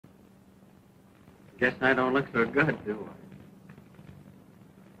Guess I don't look so good, do I?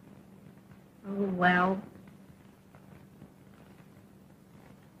 Oh, well.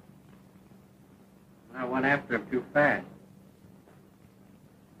 I went after him too fast.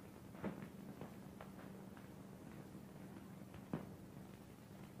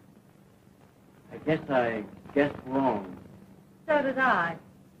 I guess I guessed wrong. So did I.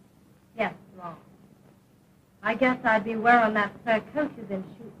 Yes, wrong. I guess I'd be wearing that fur coat you've been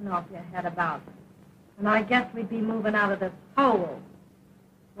shooting off your head about. And I guess we'd be moving out of this hole.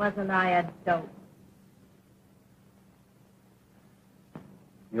 Wasn't I a dope?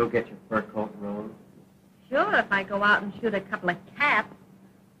 You'll get your fur coat, Rose? Sure, if I go out and shoot a couple of cats.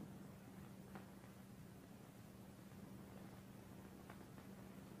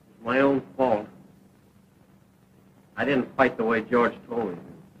 It's my own fault. I didn't fight the way George told me to.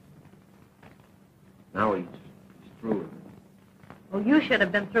 Now he's through with it. Well, you should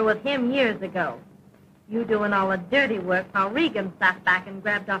have been through with him years ago. You doing all the dirty work while Regan sat back and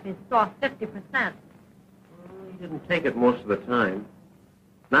grabbed off his soft 50%. Well, he didn't take it most of the time.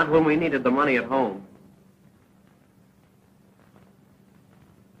 Not when we needed the money at home.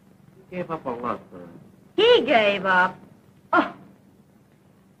 He gave up a lot for him. He gave up? Oh.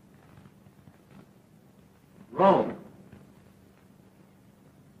 Rome.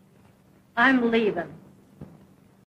 I'm leaving.